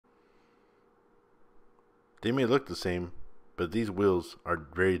They may look the same, but these wheels are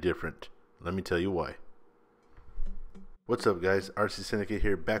very different. Let me tell you why. What's up guys, RC Syndicate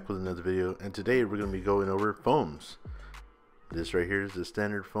here, back with another video, and today we're going to be going over foams. This right here is the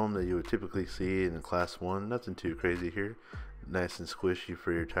standard foam that you would typically see in a class 1, nothing too crazy here. Nice and squishy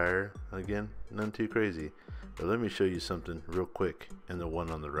for your tire, again, none too crazy. But let me show you something real quick in the one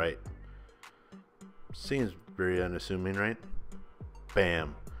on the right. Seems very unassuming, right?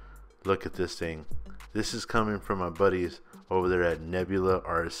 Bam! Look at this thing. This is coming from my buddies over there at Nebula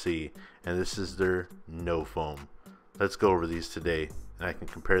RC, and this is their No Foam. Let's go over these today, and I can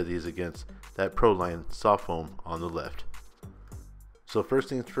compare these against that Proline soft foam on the left. So first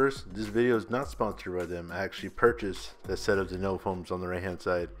things first, this video is not sponsored by them. I actually purchased the set of the No Foams on the right hand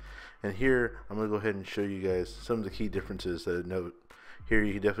side, and here I'm going to go ahead and show you guys some of the key differences that I note. Here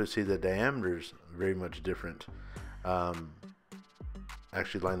you can definitely see the diameters very much different.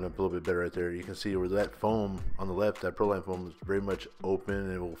 Actually lined up a little bit better right there. You can see where that foam on the left, that Proline foam, is very much open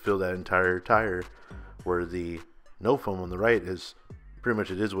and it will fill that entire tire, where the No Foam on the right is pretty much,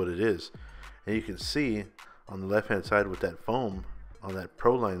 it is what it is. And you can see on the left hand side with that foam on that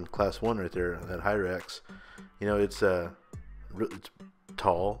Proline class 1 right there, that Hyrax, you know, it's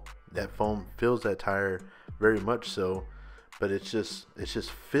tall. That foam fills that tire very much so, but it's just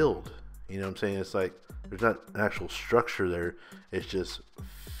filled. You know what I'm saying? It's like there's not an actual structure there. It's just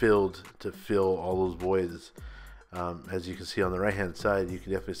filled to fill all those voids. As you can see on the right hand side, you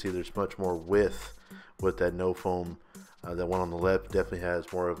can definitely see there's much more width with that No Foam. That one on the left definitely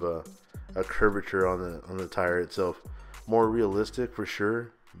has more of a curvature on the tire itself. More realistic for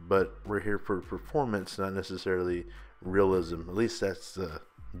sure, but we're here for performance, not necessarily realism. At least that's the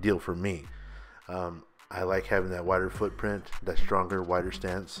deal for me. I like having that wider footprint, that stronger, wider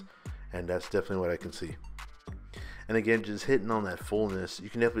stance, and that's definitely what I can see. And again, just hitting on that fullness, you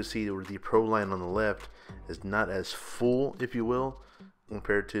can definitely see where the Proline on the left is not as full, if you will,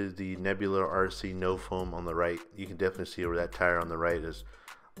 compared to the Nebula RC No Foam on the right. You can definitely see where that tire on the right is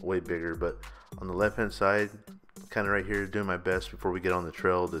way bigger, but on the left hand side, kind of right here, doing my best before we get on the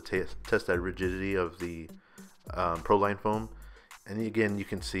trail to test that rigidity of the Proline foam. And again, you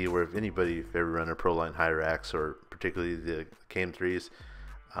can see where if anybody if ever run a Proline Hyrax, or particularly the KM3s,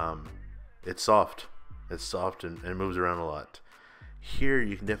 it's soft. It's soft and it moves around a lot. Here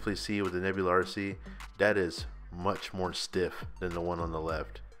you can definitely see with the Nebula RC, that is much more stiff than the one on the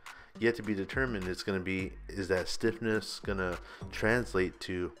left. Yet to be determined, it's going to be, is that stiffness going to translate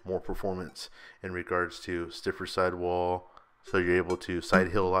to more performance in regards to stiffer sidewall, so you're able to side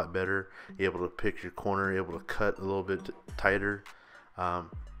hill a lot better, you're able to pick your corner, you're able to cut a little bit tighter.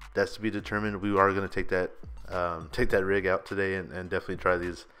 That's to be determined. We are going to take that rig out today and definitely try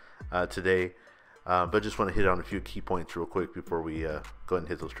these today. But just want to hit on a few key points real quick before we go ahead and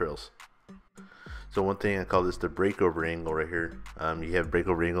hit those trails. So one thing, I call this the breakover angle right here. You have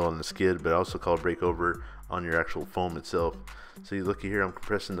breakover angle on the skid, but I also call it breakover on your actual foam itself. So you look here, I'm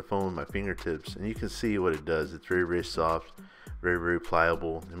compressing the foam with my fingertips, and you can see what it does. It's very, very soft, very, very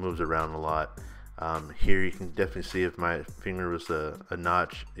pliable. It moves around a lot. Here you can definitely see if my finger was a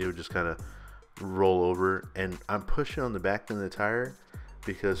notch, it would just kind of roll over. And I'm pushing on the back end of the tire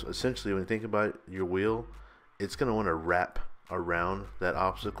because essentially when you think about your wheel, it's going to want to wrap around that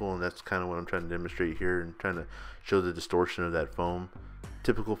obstacle, and that's kind of what I'm trying to demonstrate here and trying to show the distortion of that foam.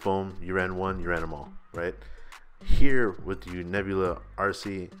 Typical foam, you ran one, you ran them all, right? Here with the Nebula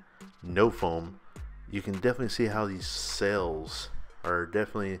RC No Foam, you can definitely see how these sails are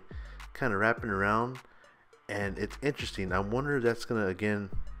definitely kind of wrapping around, and it's interesting. I wonder if that's going to again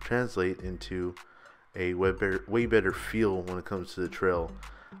translate into a way better feel when it comes to the trail.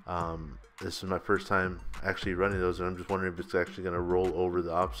 This is my first time actually running those, and I'm just wondering if it's actually going to roll over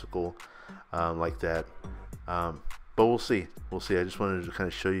the obstacle like that. But we'll see. We'll see. I just wanted to kind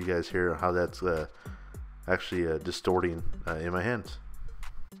of show you guys here how that's actually distorting in my hands.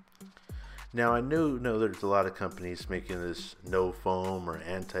 Now I know there's a lot of companies making this no foam or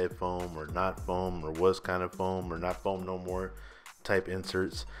anti-foam or not foam or was kind of foam or not foam no more type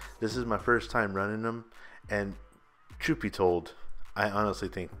inserts. This is my first time running them, and truth be told, I honestly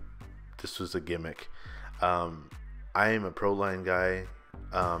think this was a gimmick. I am a Proline guy.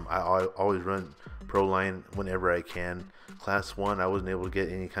 I always run Proline whenever I can. Class 1, I wasn't able to get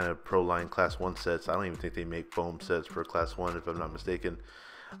any kind of Proline Class 1 sets. I don't even think they make foam sets for Class 1 if I'm not mistaken.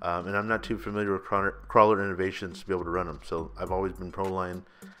 And I'm not too familiar with Crawler Innovations to be able to run them. So I've always been Proline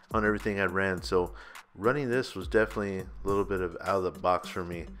on everything I ran. So running this was definitely a little bit of out of the box for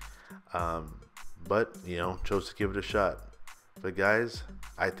me. But, you know, chose to give it a shot. But guys,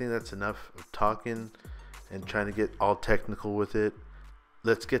 I think that's enough of talking and trying to get all technical with it.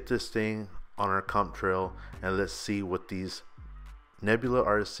 Let's get this thing on our comp trail, and let's see what these Nebula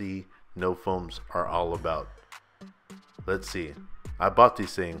RC No Foams are all about. Let's see. I bought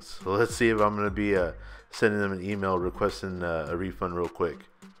these things, so let's see if I'm going to be sending them an email requesting a refund real quick.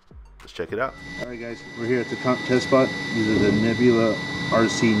 Let's check it out. Alright guys, we're here at the comp test spot. These are the Nebula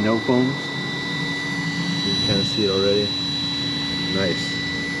RC No Foams. You can kind of see it already.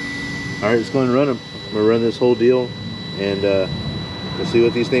 Nice. Alright, let's go and run them. I'm going to run this whole deal and let's see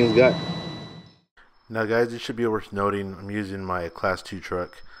what these things got. Now guys, it should be worth noting I'm using my Class 2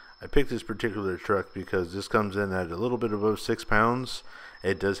 truck. I picked this particular truck because this comes in at a little bit above 6 pounds.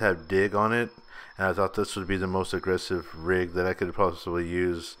 It does have dig on it, and I thought this would be the most aggressive rig that I could possibly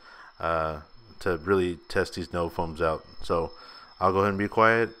use to really test these no foams out. So I'll go ahead and be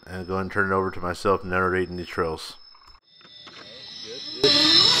quiet and go ahead and turn it over to myself narrating these trails.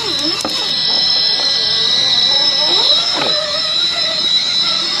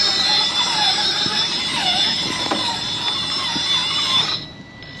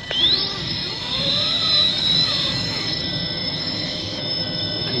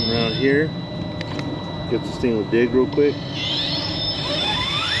 Come around here, get this thing with dig real quick.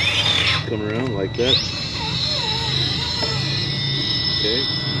 Come around like that. Okay.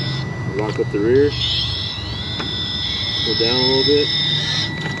 Lock up the rear. Pull down a little bit.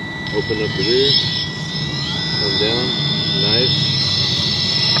 Open up the rear. Come down. Nice.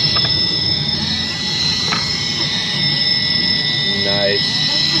 Nice.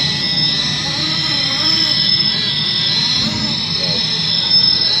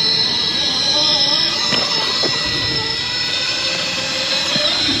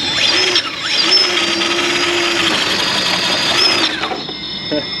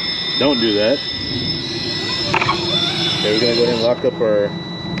 Don't do that. Okay, we're going to go ahead and lock up our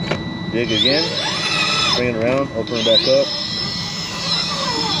dig again. Bring it around, open it back up.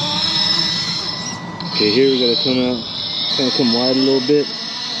 Okay, here we're going to come out, kind of come wide a little bit.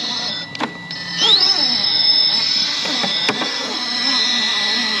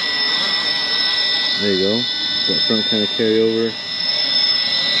 There you go. That front kind of carry over.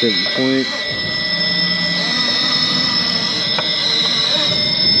 Certain point.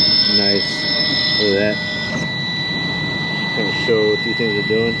 Nice. Look at that. Kind of show what these things are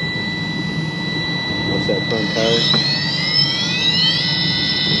doing. What's that front tire?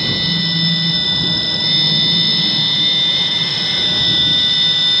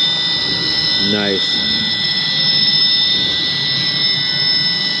 Nice.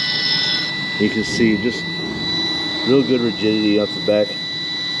 You can see just real good rigidity off the back.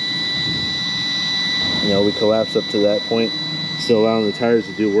 You know, we collapse up to that point, still allowing the tires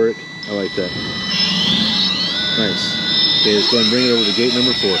to do work. I like that. Nice. Okay, let's go ahead and bring it over to gate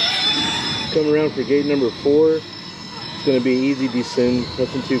number 4. Come around for gate number 4. It's going to be easy descend,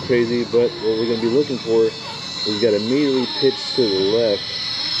 nothing too crazy, but what we're going to be looking for is you got to immediately pitch to the left,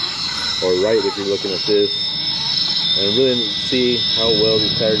 or right if you're looking at this, and really see how well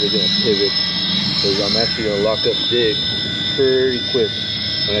these tires are going to pivot, because I'm actually going to lock up dig pretty quick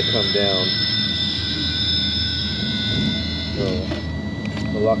when I come down. So,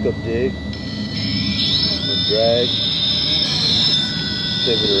 I'll lock up dig, I'll drag,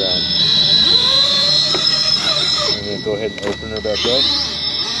 pivot around, and then go ahead and open her back up.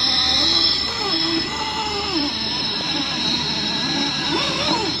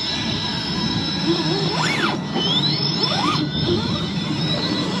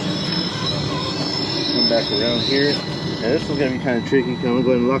 Come back around here, and this is going to be kind of tricky. I'm going to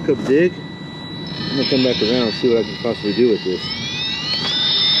go ahead and lock up dig. I'm going to come back around and see what I can possibly do with this.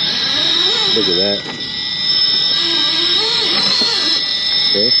 Look at that.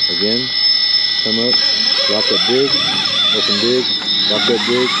 Okay, again, come up, lock up dig, open dig, lock up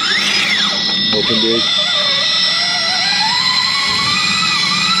dig, open dig.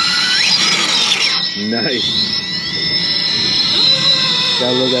 Nice.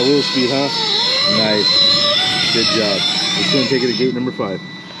 Gotta love that wheel speed, huh? Nice. Good job. Let's go and take it to gate number 5.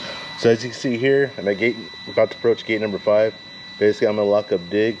 So as you can see here, I'm about to approach gate number 5. Basically, I'm going to lock up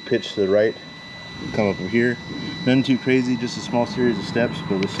dig, pitch to the right, come up from here. Nothing too crazy, just a small series of steps,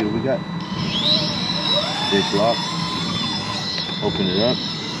 but let's see what we got. Dig lock, open it up.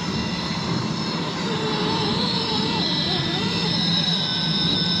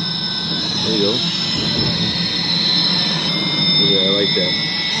 There you go. Yeah, I like that.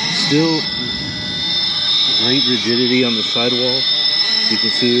 Still great rigidity on the sidewall. You can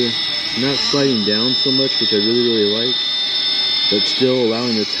see not sliding down so much, which I really like, but still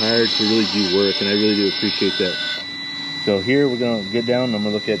allowing the tire to really do work, and I really do appreciate that. So here we're going to get down and I'm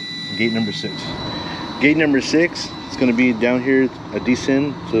going to look at gate number 6. Gate number 6 is going to be down here a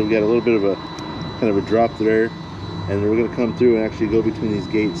descend, so we've got a little bit of a kind of a drop there, and we're gonna come through and actually go between these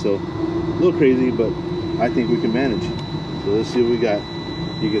gates. So a little crazy, but I think we can manage. So let's see what we got.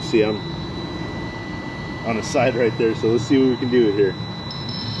 You can see I'm on the side right there, so let's see what we can do here.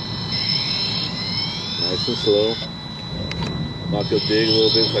 Nice and slow. Lock up big a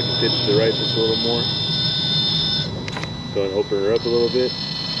little bit so I can pitch to the right just a little more. Go and open her up a little bit.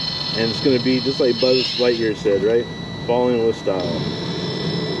 And it's going to be just like Buzz Lightyear said, right? Falling with style.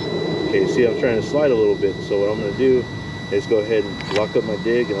 Okay, see, I'm trying to slide a little bit. So what I'm going to do is go ahead and lock up my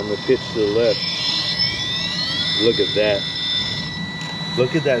dig, and I'm going to pitch to the left. Look at that.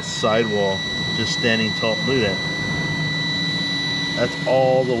 Look at that sidewall just standing tall. Look at that. That's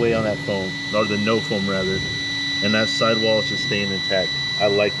all the way on that foam, or the no foam rather. And that sidewall is just staying intact. I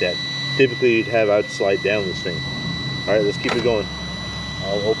like that. Typically you'd have, I'd slide down this thing. All right, let's keep it going.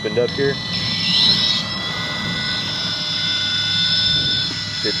 I'll open up here.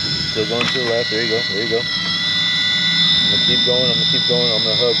 Still going to the left. There you go. There you go. I'm gonna keep going. I'm gonna keep going. I'm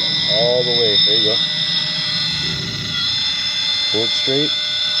gonna hug all the way. There you go. Pull it straight.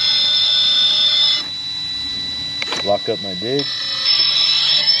 Lock up my dig.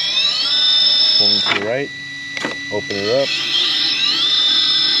 Pulling to the right. Open it up.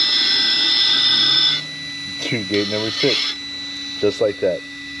 To gate number 6. Just like that.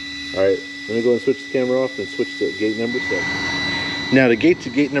 Alright, let me go and switch the camera off and switch to gate number 7. Now to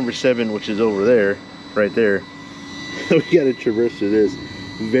gate number 7, which is over there, right there, we gotta traverse through this.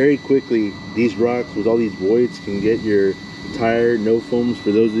 Very quickly, these rocks with all these voids can get your tire no foams.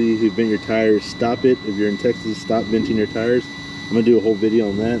 For those of you who vent your tires, stop it. If you're in Texas, stop venting your tires. I'm gonna do a whole video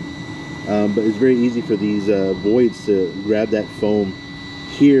on that. But it's very easy for these voids to grab that foam.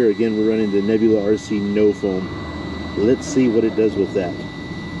 Here again, we're running the Nebula RC No Foam. Let's see what it does with that.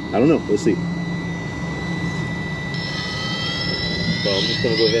 I don't know. Let's see. So I'm just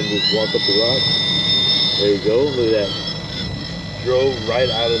gonna go ahead and just walk up the rock. There you go. Look at that. Drove right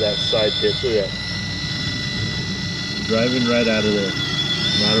out of that side pit. Look at that. Driving right out of there.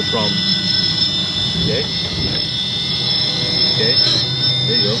 Not a problem. Okay. Okay.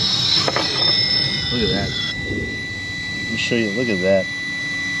 There you go. Look at that. Let me show you. Look at that.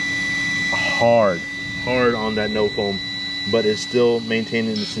 Hard on that no foam, but it's still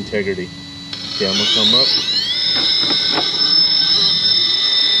maintaining its integrity. Okay, I'm gonna come up.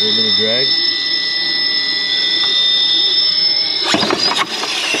 A little bit of drag.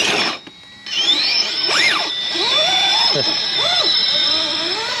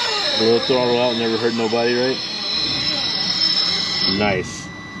 A little throttle out, never hurt nobody, right? Nice.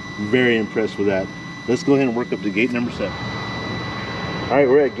 Very impressed with that. Let's go ahead and work up to gate number 7. All right,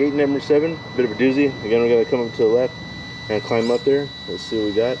 we're at gate number 7. Bit of a doozy. Again, we're gonna come up to the left and climb up there. Let's see what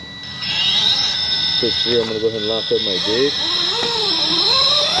we got. Push through. I'm gonna go ahead and lock up my dig.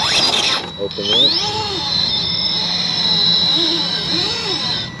 Open up.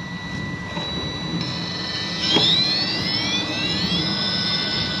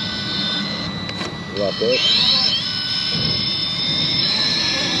 Lock up.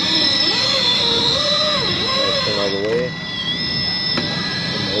 Turn all the way.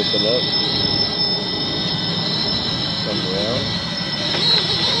 Open up, come around,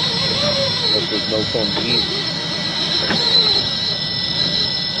 let this no foam heat.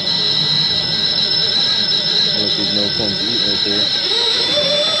 Let these no foam heat right there.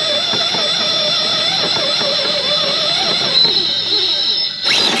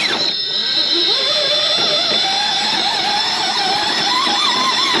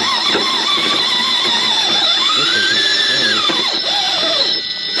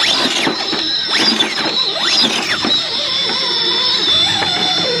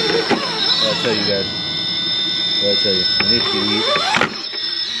 I'll tell you guys. I'll tell you. I need to eat.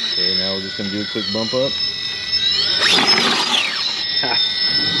 Okay, now we're just gonna do a quick bump up. Ha!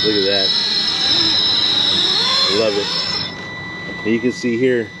 Look at that. I love it. And you can see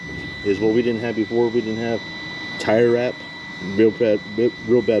here is what we didn't have before. We didn't have tire wrap. Real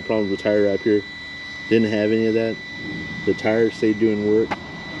bad problems with tire wrap here. Didn't have any of that. The tire stayed doing work.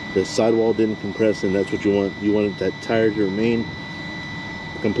 The sidewall didn't compress, and that's what you want. You wanted that tire to remain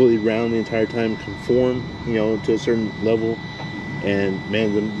completely round the entire time, conform, you know, to a certain level. And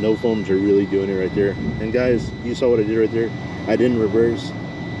man, the no foams are really doing it right there. And guys, you saw what I did right there. I didn't reverse.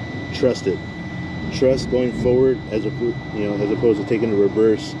 Trust it. Trust going forward as opposed to taking a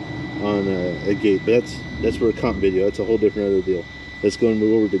reverse on a gate. But that's for a comp video. That's a whole different other deal. Let's go and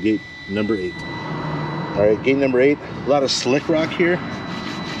move over to gate number 8. All right, gate number 8. A lot of slick rock here.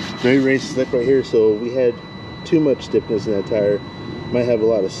 Very slick right here. So we had too much stiffness in that tire. Might have a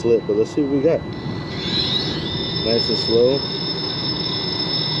lot of slip, but let's see what we got. Nice and slow.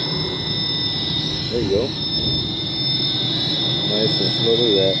 There you go. Nice and slow.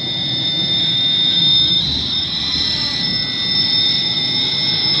 Look at that.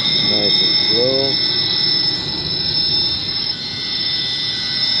 Nice and slow.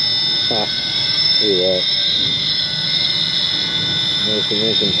 Ha! Look at that. Nice and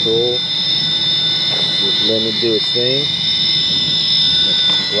in control. Just let it do its thing.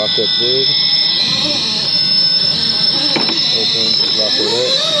 Lock up big. Open, lock it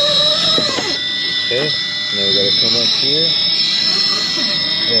up. Okay, now we gotta come up here.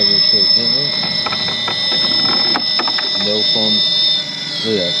 Yeah, we push gently. No foam.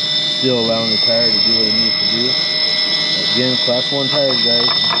 Look at that. Still allowing the tire to do what it needs to do. Again, class 1 tires, guys.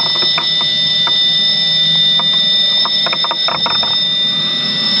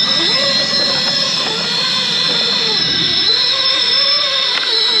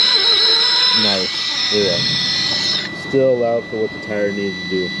 Nice. Look at that. Still allowed for what the tire needs to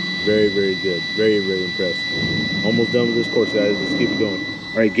do. Very, very good. Very, very impressed. Almost done with this course, guys. Let's keep it going.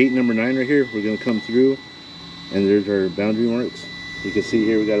 All right, gate number 9 right here. We're going to come through, and there's our boundary marks. You can see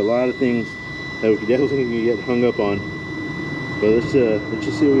here we got a lot of things that we could definitely get hung up on. But let's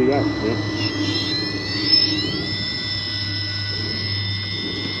just see what we got. Yeah.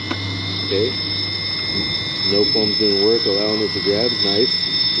 Okay. No foam's doing work, allowing it to grab. Nice.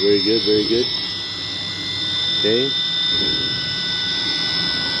 Very good, very good. Okay.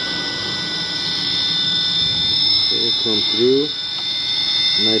 Okay, come through.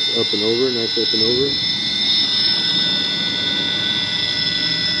 Nice up and over, nice up and over.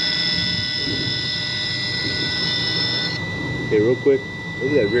 Okay, real quick,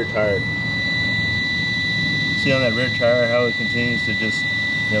 look at that rear tire. See on that rear tire how it continues to just,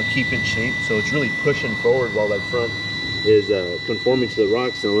 keep its shape. So it's really pushing forward while that front is conforming to the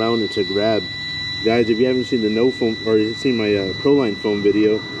rocks and allowing it to grab. Guys, if you haven't seen the No Foam, or you've seen my Proline foam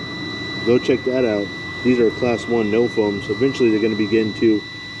video, go check that out. These are class 1 No Foams. Eventually they're going to be getting to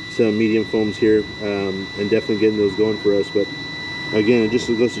some medium foams here, and definitely getting those going for us. But again, it just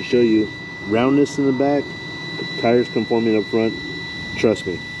goes to show you roundness in the back, tires conforming up front. Trust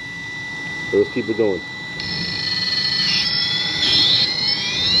me. So let's keep it going.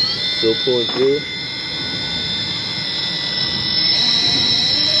 Still pulling through.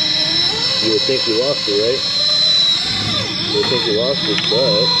 You would think we lost it, right? You would think we lost it,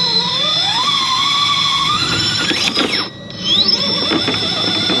 but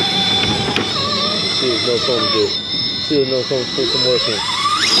see what No Foam do. See what No Foam put some work in.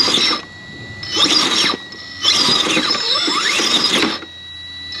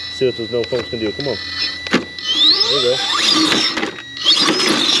 See what those No Foams can do. Come on. There you go.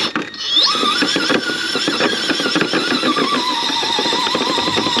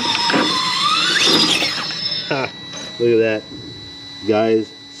 Look at that,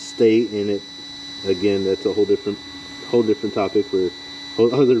 guys. Stay in it. Again, that's a whole different topic for a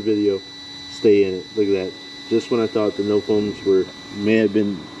whole other video. Stay in it. Look at that. Just when I thought the No Foams may have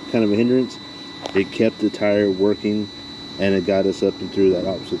been kind of a hindrance, it kept the tire working, and it got us up and through that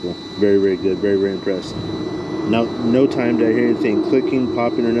obstacle. Very, very good. Very, very impressed. Now, no time to hear anything clicking,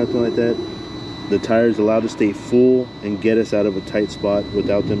 popping, or nothing like that. The tire is allowed to stay full and get us out of a tight spot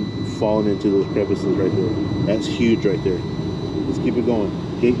without them falling into those crevices right there. That's huge right there. Let's keep it going.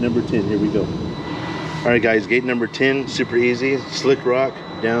 Gate number 10, here we go. All right, guys, gate number 10, super easy. Slick rock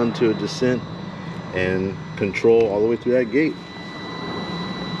down to a descent and control all the way through that gate.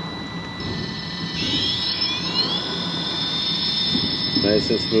 Nice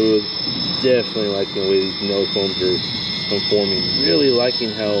and smooth. Definitely liking the way these No Foams are conforming. Really liking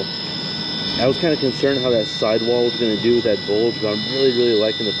how, I was kind of concerned how that sidewall was going to do with that bulge, but I'm really, really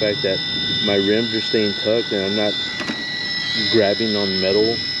liking the fact that my rims are staying tucked and I'm not grabbing on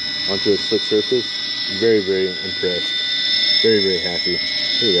metal onto a slick surface. Very, very impressed. Very, very happy.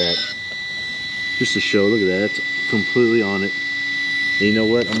 Look at that. Just to show, look at that. It's completely on it. And you know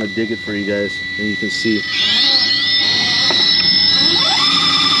what? I'm going to dig it for you guys, and you can see.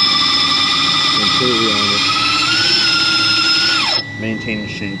 Completely on it. Maintaining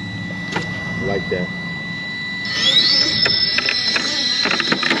shape. Like that.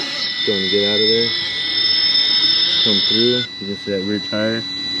 Going to get out of there. Come through. You can see that rear tire.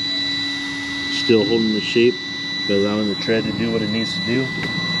 Still holding the shape, but allowing the tread to do what it needs to do.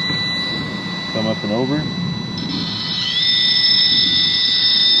 Come up and over.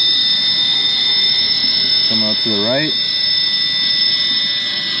 Come out to the right.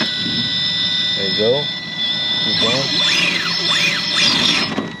 There you go. Keep going.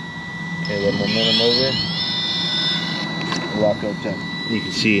 Okay, let momentum over. Lock up tight. You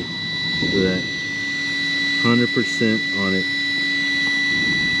can see, look at that. 100% on it.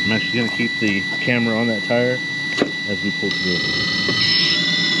 I'm actually going to keep the camera on that tire as we pull through.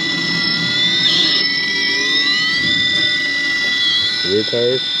 Rear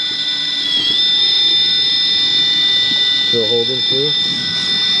tires still holding through.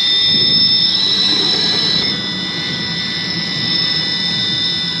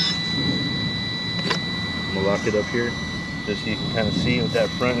 I'm gonna lock it up here just so you can kind of see what that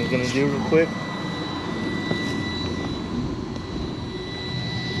front is going to do real quick.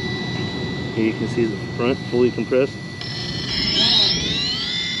 Here you can see the front fully compressed.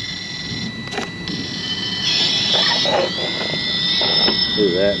 Look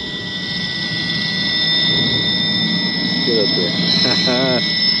at that. Get up there.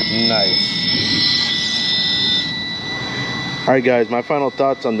 Nice. Alright guys, my final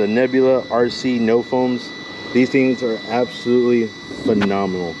thoughts on the Nebula RC No Foams. These things are absolutely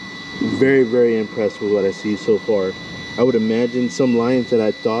phenomenal. Very, very impressed with what I see so far. I would imagine some lines that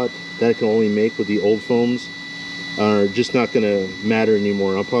I thought that I can only make with the old foams are just not going to matter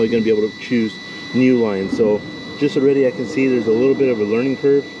anymore. I'm probably going to be able to choose new lines. So just already I can see there's a little bit of a learning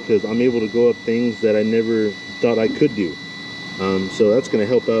curve because I'm able to go up things that I never thought I could do. So that's going to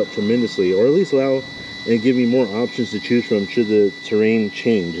help out tremendously, or at least allow and give me more options to choose from should the terrain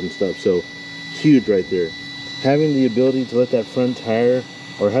change and stuff. So huge right there. Having the ability to let that front tire,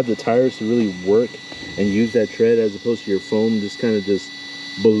 or have the tires to really work and use that tread as opposed to your foam just kind of just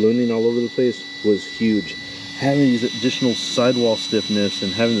ballooning all over the place, was huge. Having these additional sidewall stiffness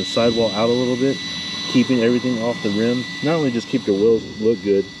and having the sidewall out a little bit, keeping everything off the rim, not only just keep your wheels look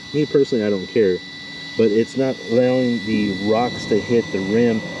good, me personally I don't care, but it's not allowing the rocks to hit the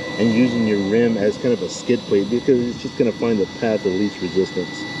rim and using your rim as kind of a skid plate, because it's just going to find the path of least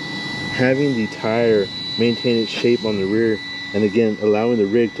resistance. Having the tire maintain its shape on the rear, and again allowing the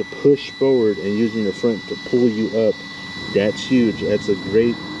rig to push forward and using the front to pull you up, that's huge. That's a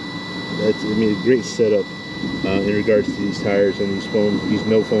great, a great setup in regards to these tires and these foams, these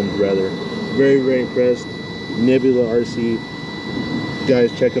no foams rather. Very, very impressed. Nebula RC,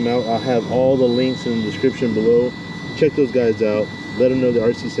 guys, check them out. I'll have all the links in the description below. Check those guys out. Let them know the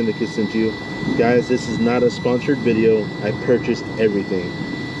RC Syndicate sent you. Guys, this is not a sponsored video. I purchased everything.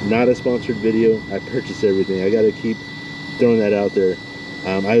 Not a sponsored video. I purchased everything. I got to keep throwing that out there.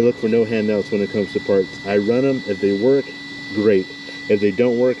 I look for no handouts when it comes to parts. I run them. If they work, great. If they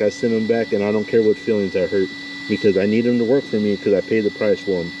don't work, I send them back, and I don't care what feelings I hurt, because I need them to work for me because I paid the price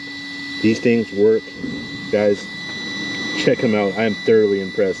for them. These things work. Guys, check them out. I am thoroughly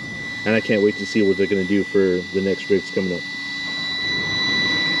impressed, and I can't wait to see what they're going to do for the next rigs coming up.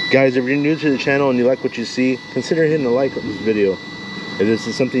 Guys, if you're new to the channel and you like what you see, consider hitting a like on this video. If this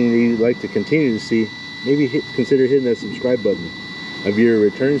is something that you'd like to continue to see, maybe consider hitting that subscribe button. If you're a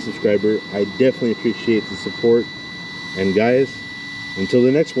returning subscriber, I definitely appreciate the support. And guys, until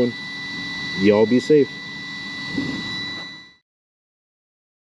the next one, y'all be safe.